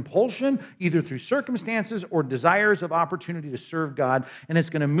a compulsion, either through circumstances or desires of opportunity to serve God, and it's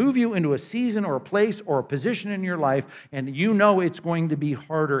going to move you into a season or a place or a position in your life, and you know it's going to be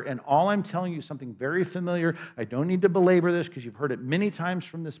harder. And all I'm telling you is something very familiar. I don't need to belabor this because you've heard it many times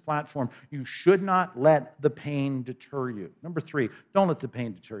from this platform. You should not let the pain deter you. Number 3, don't let the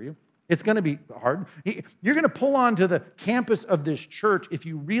pain deter you. It's going to be hard. You're going to pull onto the campus of this church if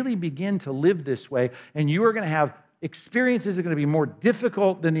you really begin to live this way, and you are going to have experiences that are going to be more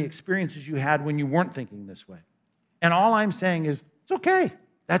difficult than the experiences you had when you weren't thinking this way. And all I'm saying is, it's okay.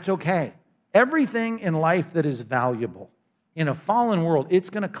 That's okay. Everything in life that is valuable in a fallen world, it's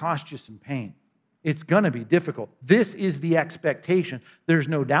going to cost you some pain. It's going to be difficult. This is the expectation. There's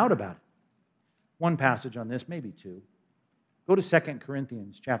no doubt about it. One passage on this, maybe two. Go to 2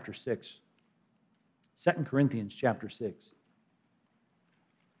 Corinthians chapter 6. 2 Corinthians chapter 6.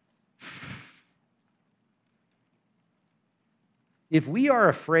 If we are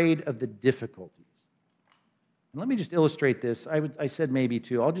afraid of the difficulties, and let me just illustrate this. I said maybe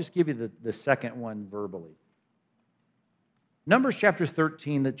two. I'll just give you the second one verbally. Numbers chapter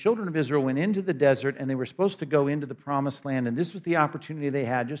 13, the children of Israel went into the desert and they were supposed to go into the promised land, and this was the opportunity they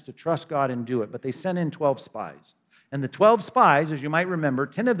had just to trust God and do it. But they sent in 12 spies. And the 12 spies, as you might remember,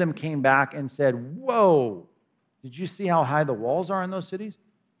 10 of them came back and said, whoa, did you see how high the walls are in those cities?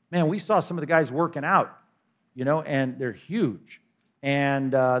 Man, we saw some of the guys working out, and they're huge.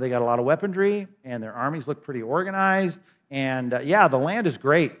 And they got a lot of weaponry, and their armies look pretty organized. And the land is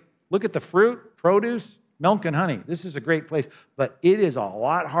great. Look at the fruit, produce, milk and honey. This is a great place, but it is a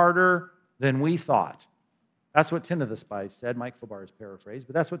lot harder than we thought. That's what 10 of the spies said. Mike Fabarez paraphrased,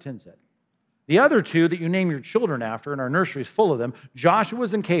 but that's what 10 said. The other two that you name your children after, and our nursery is full of them,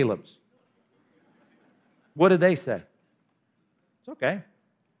 Joshua's and Caleb's. What did they say? It's okay.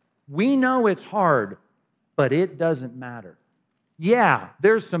 We know it's hard, but it doesn't matter. Yeah,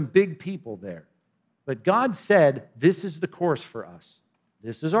 there's some big people there, but God said, this is the course for us.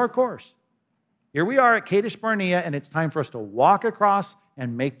 This is our course. Here we are at Kadesh Barnea, and it's time for us to walk across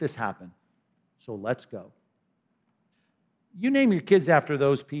and make this happen. So let's go. You name your kids after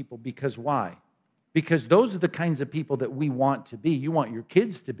those people, because why? Because those are the kinds of people that we want to be. You want your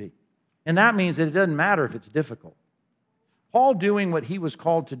kids to be. And that means that it doesn't matter if it's difficult. Paul doing what he was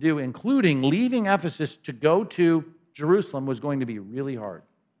called to do, including leaving Ephesus to go to Jerusalem, was going to be really hard.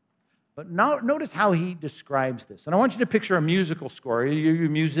 But now, notice how he describes this. And I want you to picture a musical score. You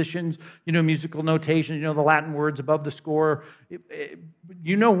musicians, musical notation, the Latin words above the score.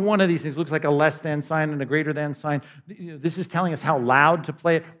 One of these things looks like a less than sign and a greater than sign. This is telling us how loud to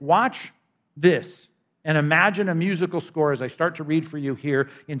play it. Watch this and imagine a musical score as I start to read for you here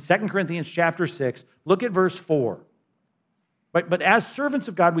in 2 Corinthians chapter 6. Look at verse 4. But as servants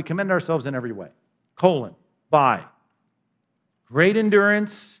of God, we commend ourselves in every way. By great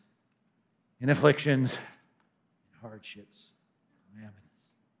endurance, in afflictions, in hardships,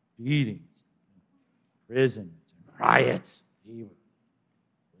 calamities, beatings, imprisonments, and riots, fever,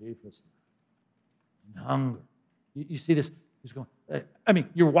 sleeplessness, and hunger. You see this? He's going.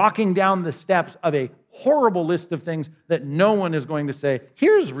 You're walking down the steps of a horrible list of things that no one is going to say,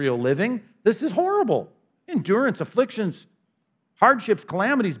 here's real living. This is horrible. Endurance, afflictions, hardships,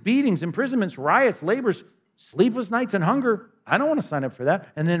 calamities, beatings, imprisonments, riots, labors, sleepless nights, and hunger. I don't want to sign up for that.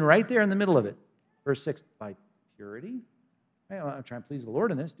 And then right there in the middle of it, verse 6, by purity. I'm trying to please the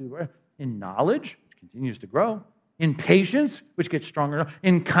Lord in this. In knowledge, which continues to grow. In patience, which gets stronger.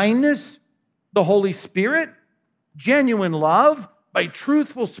 In kindness, the Holy Spirit. Genuine love, by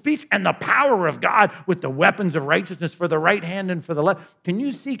truthful speech, and the power of God with the weapons of righteousness for the right hand and for the left. Can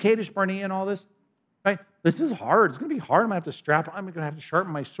you see Kadesh Barnea in all this? Right? This is hard. It's going to be hard. I'm going to have to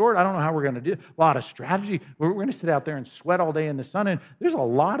sharpen my sword. I don't know how we're going to do it. A lot of strategy. We're going to sit out there and sweat all day in the sun, and there's a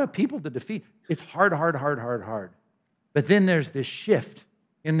lot of people to defeat. It's hard. But then there's this shift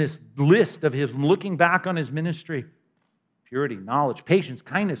in this list of him looking back on his ministry. Purity, knowledge, patience,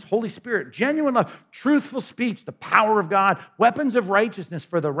 kindness, Holy Spirit, genuine love, truthful speech, the power of God, weapons of righteousness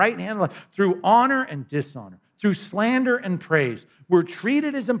for the right hand of life, through honor and dishonor, through slander and praise. We're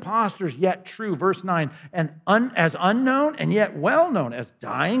treated as impostors, yet true. Verse 9, and as unknown and yet well known, as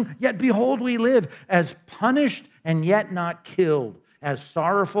dying, yet behold we live, as punished and yet not killed, as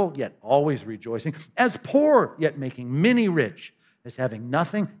sorrowful, yet always rejoicing, as poor, yet making many rich, as having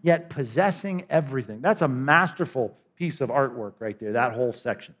nothing, yet possessing everything. That's a masterful piece of artwork right there, that whole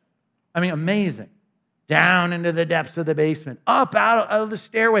section. Amazing. Down into the depths of the basement, up out of the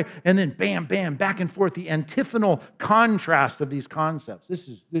stairway, and then bam, bam, back and forth, the antiphonal contrast of these concepts. This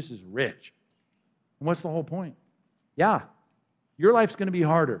is rich. And what's the whole point? Yeah, your life's going to be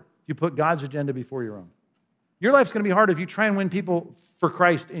harder if you put God's agenda before your own. Your life's going to be harder if you try and win people for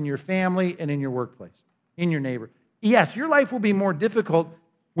Christ in your family and in your workplace, in your neighbor. Yes, your life will be more difficult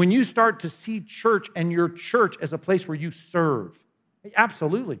when you start to see church and your church as a place where you serve.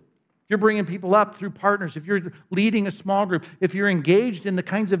 Absolutely. If you're bringing people up through partners, if you're leading a small group, if you're engaged in the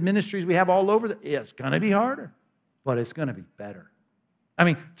kinds of ministries we have all over, it's going to be harder, but it's going to be better. I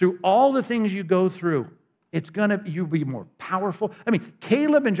mean, through all the things you go through, you'll be more powerful. I mean,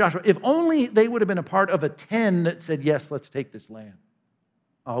 Caleb and Joshua, if only they would have been a part of a 10 that said, yes, let's take this land.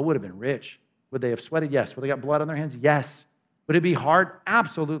 Oh, it would have been rich. Would they have sweated? Yes. Would they got blood on their hands? Yes. Would it be hard?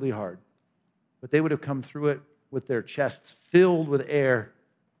 Absolutely hard. But they would have come through it with their chests filled with air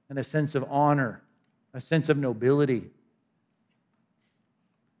and a sense of honor, a sense of nobility.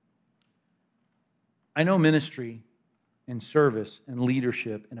 I know ministry and service and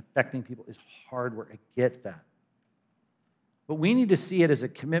leadership and affecting people is hard work. I get that. But we need to see it as a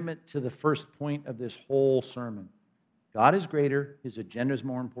commitment to the first point of this whole sermon. God is greater. His agenda is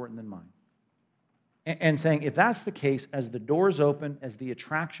more important than mine. And saying, if that's the case, as the doors open, as the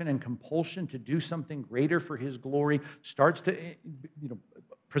attraction and compulsion to do something greater for His glory starts to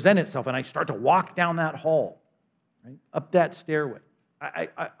present itself, and I start to walk down that hall, right, up that stairway,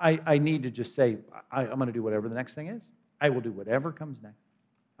 I need to just say, I'm going to do whatever the next thing is. I will do whatever comes next.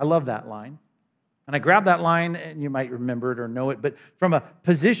 I love that line. And I grabbed that line, and you might remember it or know it, but from a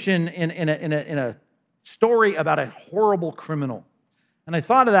position in a story about a horrible criminal. And I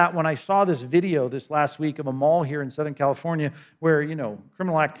thought of that when I saw this video this last week of a mall here in Southern California where,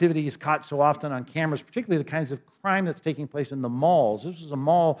 criminal activity is caught so often on cameras, particularly the kinds of crime that's taking place in the malls. This was a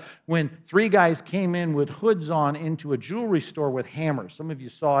mall when 3 guys came in with hoods on into a jewelry store with hammers. Some of you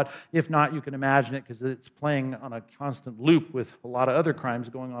saw it. If not, you can imagine it because it's playing on a constant loop with a lot of other crimes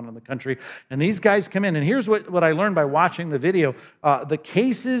going on in the country. And these guys come in, and here's what I learned by watching the video. The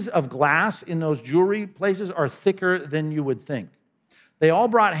cases of glass in those jewelry places are thicker than you would think. They all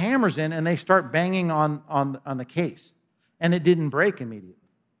brought hammers in, and they start banging on the case. And it didn't break immediately.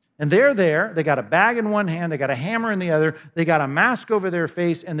 And they're there. They got a bag in one hand. They got a hammer in the other. They got a mask over their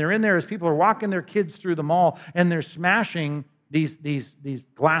face. And they're in there as people are walking their kids through the mall, and they're smashing these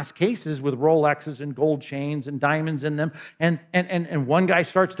glass cases with Rolexes and gold chains and diamonds in them. And one guy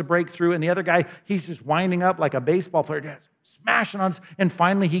starts to break through, and the other guy, he's just winding up like a baseball player, just smashing on it. And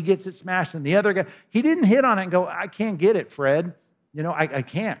finally, he gets it smashed. And the other guy, he didn't hit on it and go, I can't get it, Fred. I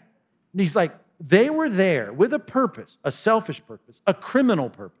can't. And he's like, they were there with a purpose, a selfish purpose, a criminal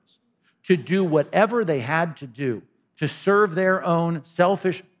purpose, to do whatever they had to do to serve their own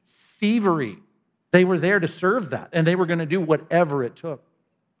selfish thievery. They were there to serve that, and they were going to do whatever it took.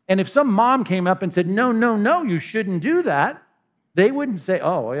 And if some mom came up and said, no, you shouldn't do that, they wouldn't say,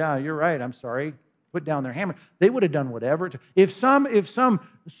 oh, yeah, you're right, I'm sorry, put down their hammer. They would have done whatever it took. If some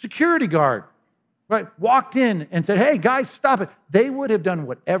security guard, right, walked in and said, hey, guys, stop it, they would have done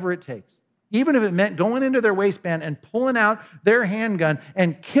whatever it takes. Even if it meant going into their waistband and pulling out their handgun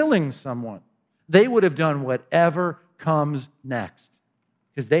and killing someone, they would have done whatever comes next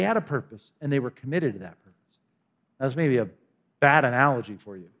because they had a purpose and they were committed to that purpose. That's maybe a bad analogy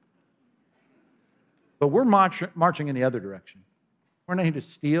for you. But we're marching in the other direction. We're not here to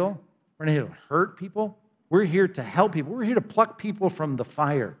steal. We're not here to hurt people. We're here to help people. We're here to pluck people from the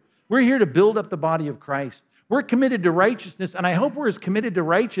fire. We're here to build up the body of Christ. We're committed to righteousness, and I hope we're as committed to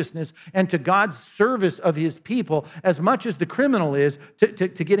righteousness and to God's service of His people as much as the criminal is to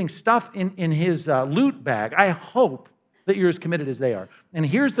getting stuff in his loot bag. I hope that you're as committed as they are. And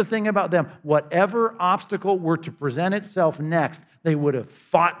here's the thing about them. Whatever obstacle were to present itself next, they would have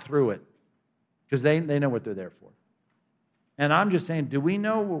fought through it because they know what they're there for. And I'm just saying, do we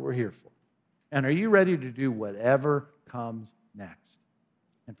know what we're here for? And are you ready to do whatever comes next?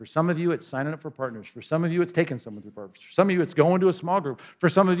 And for some of you, it's signing up for partners. For some of you, it's taking someone through partners. For some of you, it's going to a small group. For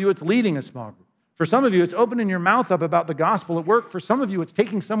some of you, it's leading a small group. For some of you, it's opening your mouth up about the gospel at work. For some of you, it's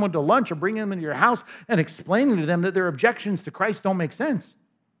taking someone to lunch or bringing them into your house and explaining to them that their objections to Christ don't make sense.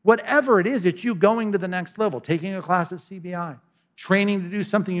 Whatever it is, it's you going to the next level, taking a class at CBI, training to do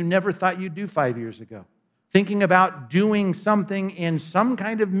something you never thought you'd do 5 years ago, thinking about doing something in some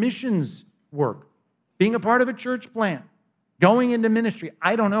kind of missions work, being a part of a church plant, going into ministry.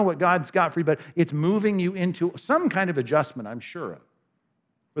 I don't know what God's got for you, but it's moving you into some kind of adjustment, I'm sure of,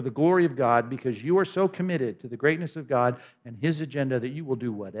 for the glory of God, because you are so committed to the greatness of God and His agenda that you will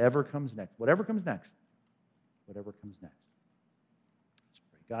do whatever comes next. Whatever comes next. Whatever comes next. Let's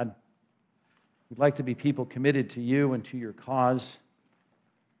pray. God, we'd like to be people committed to you and to your cause,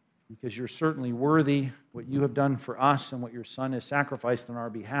 because you're certainly worthy. What you have done for us and what your Son has sacrificed on our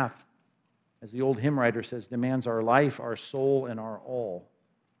behalf, as the old hymn writer says, demands our life, our soul, and our all.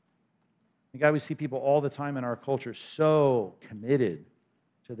 And God, we see people all the time in our culture so committed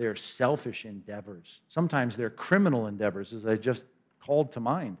to their selfish endeavors. Sometimes they're criminal endeavors, as I just called to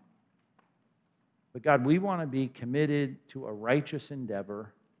mind. But God, we want to be committed to a righteous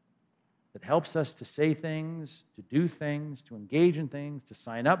endeavor that helps us to say things, to do things, to engage in things, to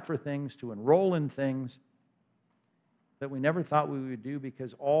sign up for things, to enroll in things that we never thought we would do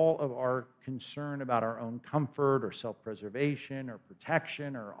because all of our concern about our own comfort or self-preservation or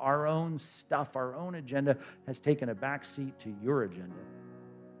protection or our own stuff, our own agenda, has taken a back seat to your agenda.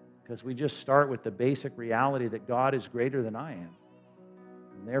 Because we just start with the basic reality that God is greater than I am.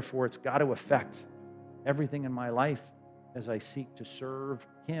 And therefore, it's got to affect everything in my life as I seek to serve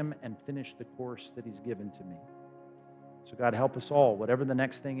Him and finish the course that He's given to me. So God, help us all, whatever the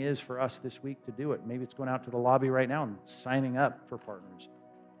next thing is for us this week to do it. Maybe it's going out to the lobby right now and signing up for partners,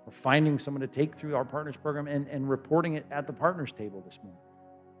 or finding someone to take through our partners program and reporting it at the partners table this morning.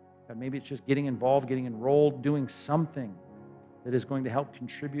 God, maybe it's just getting involved, getting enrolled, doing something that is going to help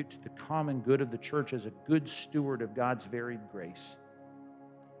contribute to the common good of the church as a good steward of God's varied grace.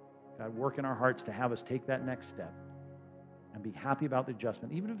 God, work in our hearts to have us take that next step and be happy about the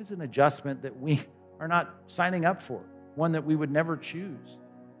adjustment, even if it's an adjustment that we are not signing up for, one that we would never choose.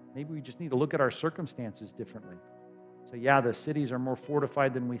 Maybe we just need to look at our circumstances differently. So yeah, the cities are more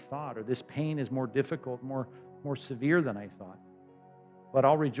fortified than we thought, or this pain is more difficult, more severe than I thought. But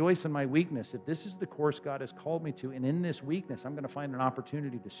I'll rejoice in my weakness if this is the course God has called me to, and in this weakness, I'm going to find an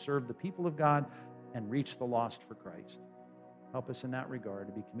opportunity to serve the people of God and reach the lost for Christ. Help us in that regard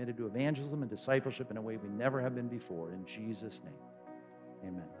to be committed to evangelism and discipleship in a way we never have been before. In Jesus' name,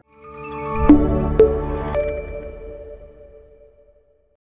 amen.